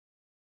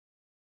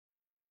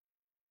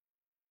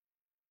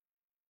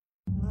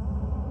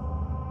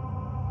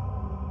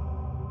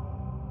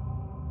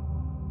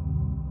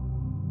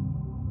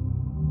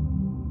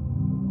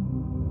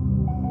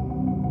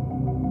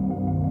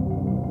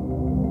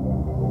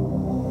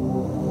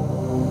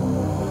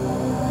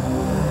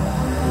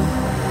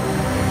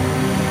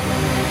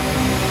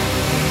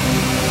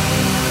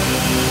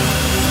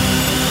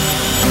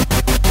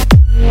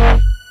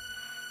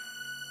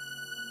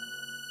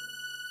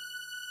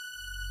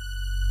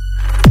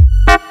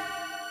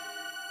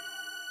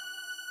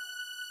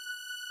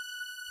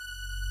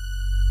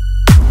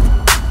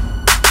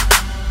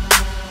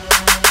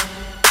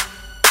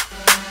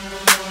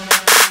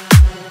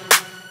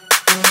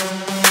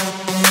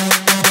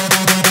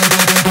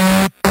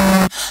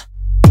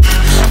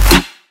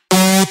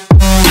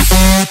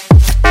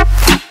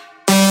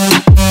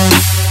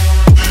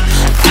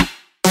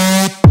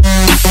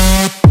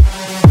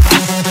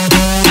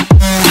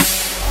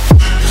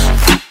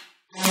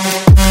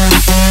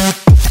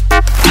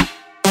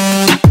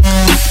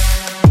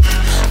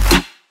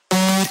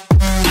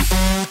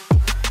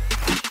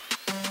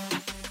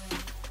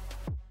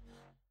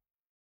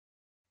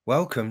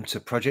Welcome to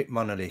Project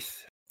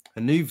Monolith, a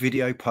new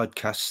video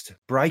podcast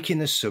breaking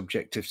the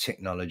subject of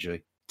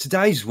technology.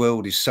 Today's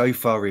world is so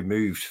far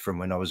removed from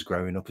when I was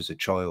growing up as a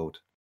child.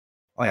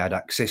 I had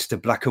access to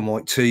black and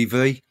white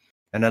TV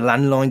and a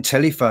landline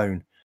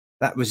telephone.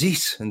 That was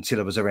it until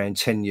I was around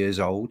 10 years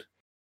old.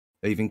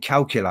 Even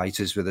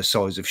calculators were the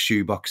size of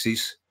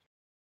shoeboxes.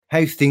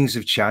 How things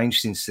have changed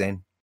since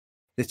then.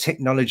 The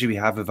technology we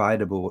have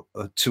available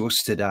to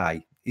us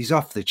today is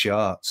off the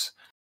charts.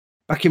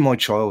 Back in my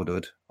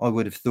childhood, I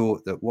would have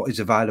thought that what is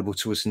available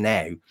to us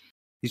now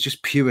is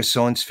just pure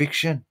science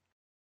fiction.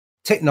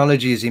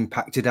 Technology has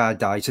impacted our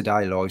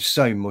day-to-day lives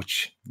so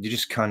much, you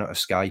just cannot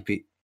escape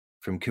it.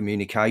 From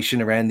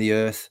communication around the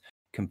earth,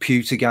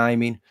 computer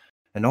gaming,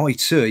 and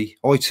IT.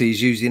 IT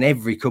is used in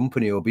every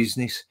company or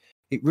business.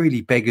 It really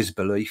beggars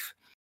belief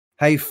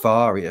how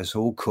far it has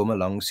all come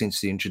along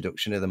since the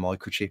introduction of the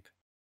microchip.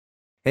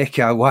 Heck,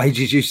 our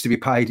wages used to be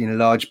paid in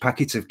large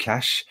packets of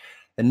cash,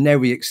 and now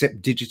we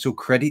accept digital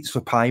credits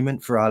for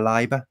payment for our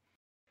labour.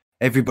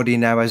 Everybody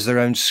now has their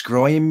own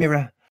scrying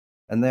mirror,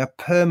 and they are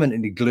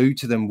permanently glued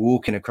to them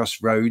walking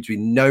across roads with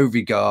no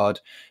regard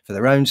for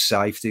their own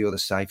safety or the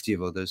safety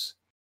of others.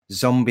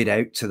 Zombied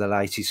out to the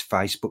latest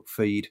Facebook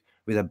feed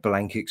with a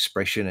blank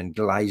expression and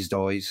glazed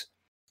eyes.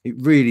 It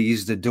really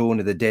is the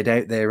dawn of the dead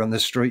out there on the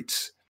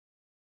streets.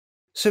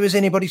 So has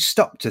anybody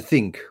stopped to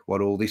think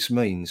what all this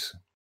means?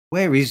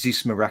 Where is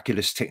this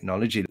miraculous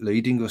technology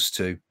leading us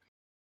to?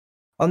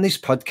 On this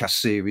podcast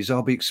series,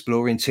 I'll be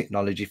exploring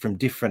technology from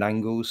different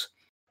angles,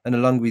 and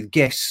along with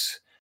guests,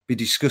 be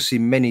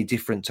discussing many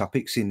different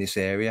topics in this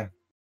area.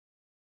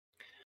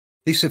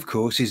 This, of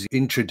course, is the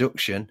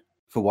introduction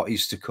for what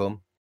is to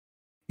come.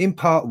 In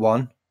part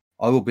one,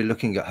 I will be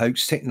looking at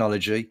hoax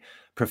technology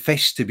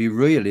professed to be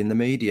real in the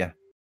media.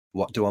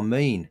 What do I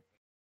mean?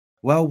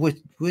 Well,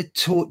 we're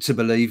taught to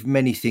believe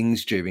many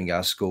things during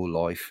our school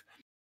life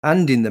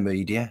and in the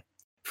media.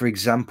 For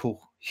example,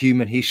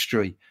 human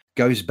history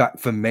goes back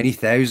for many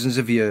thousands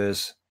of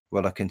years.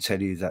 Well, I can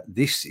tell you that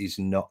this is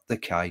not the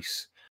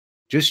case.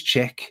 Just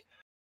check,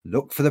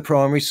 look for the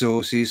primary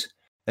sources,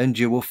 and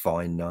you will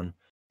find none.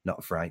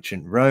 Not for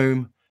ancient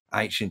Rome,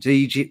 ancient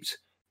Egypt,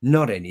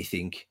 not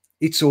anything.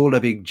 It's all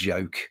a big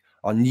joke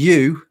on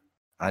you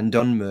and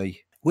on me.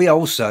 We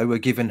also are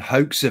given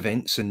hoax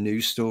events and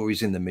news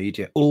stories in the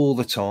media all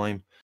the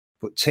time.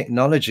 But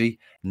technology,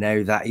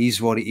 now that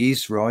is what it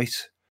is, right?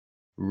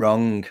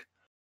 Wrong.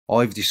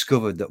 I've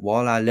discovered that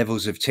while our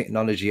levels of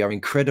technology are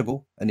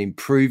incredible and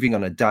improving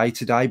on a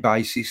day-to-day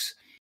basis,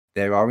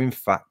 there are in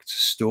fact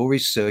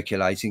stories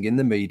circulating in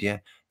the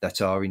media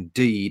that are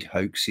indeed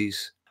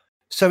hoaxes.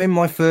 So in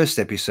my first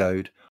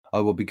episode, I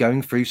will be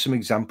going through some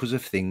examples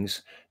of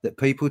things that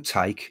people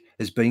take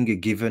as being a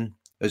given,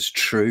 as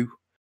true,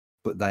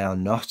 but they are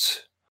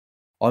not.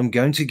 I'm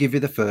going to give you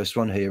the first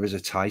one here as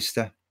a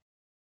taster.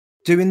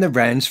 Doing the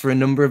rounds for a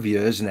number of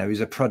years now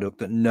is a product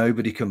that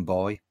nobody can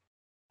buy,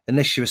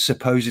 unless you are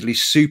supposedly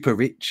super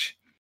rich,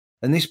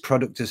 and this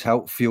product has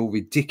helped fuel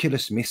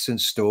ridiculous myths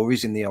and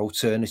stories in the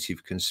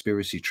alternative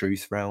conspiracy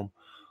truth realm.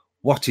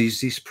 What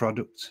is this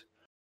product?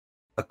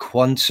 A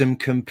quantum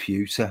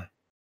computer.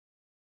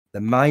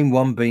 The main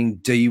one being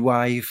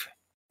D-Wave.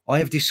 I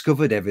have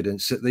discovered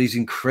evidence that these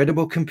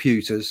incredible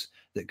computers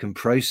that can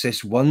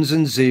process ones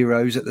and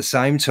zeros at the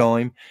same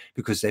time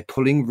because they're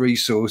pulling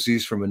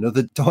resources from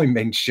another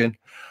dimension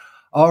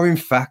are in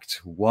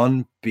fact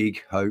one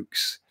big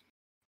hoax.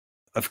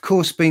 Of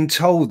course, being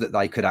told that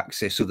they could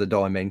access other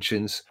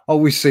dimensions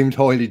always seemed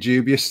highly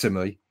dubious to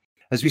me,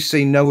 as we've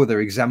seen no other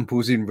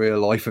examples in real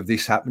life of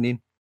this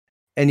happening.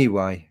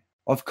 Anyway,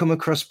 I've come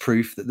across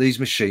proof that these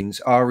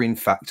machines are in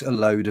fact a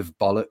load of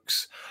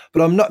bollocks,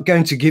 but I'm not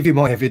going to give you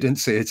my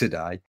evidence here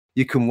today.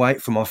 You can wait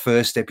for my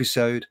first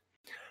episode.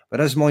 But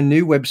as my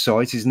new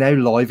website is now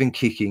live and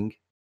kicking,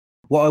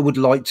 what I would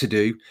like to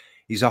do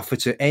is offer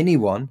to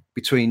anyone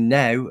between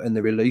now and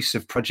the release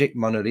of Project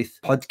Monolith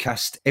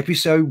Podcast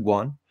Episode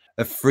 1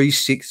 a free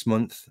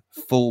 6-month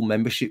full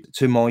membership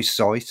to my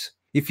site.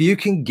 If you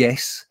can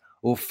guess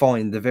or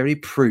find the very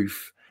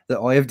proof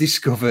that I have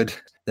discovered,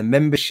 the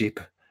membership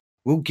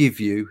will give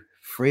you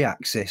free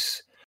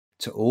access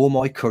to all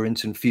my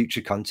current and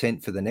future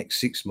content for the next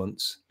 6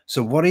 months.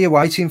 So what are you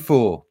waiting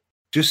for?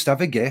 Just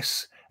have a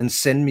guess and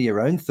send me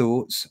your own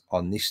thoughts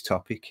on this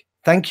topic.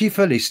 Thank you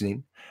for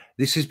listening.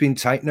 This has been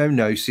Take No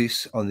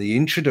Notice on the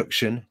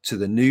introduction to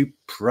the new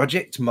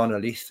Project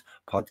Monolith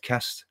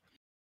podcast.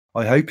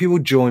 I hope you will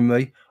join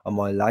me on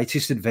my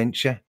latest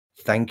adventure.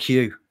 Thank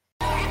you.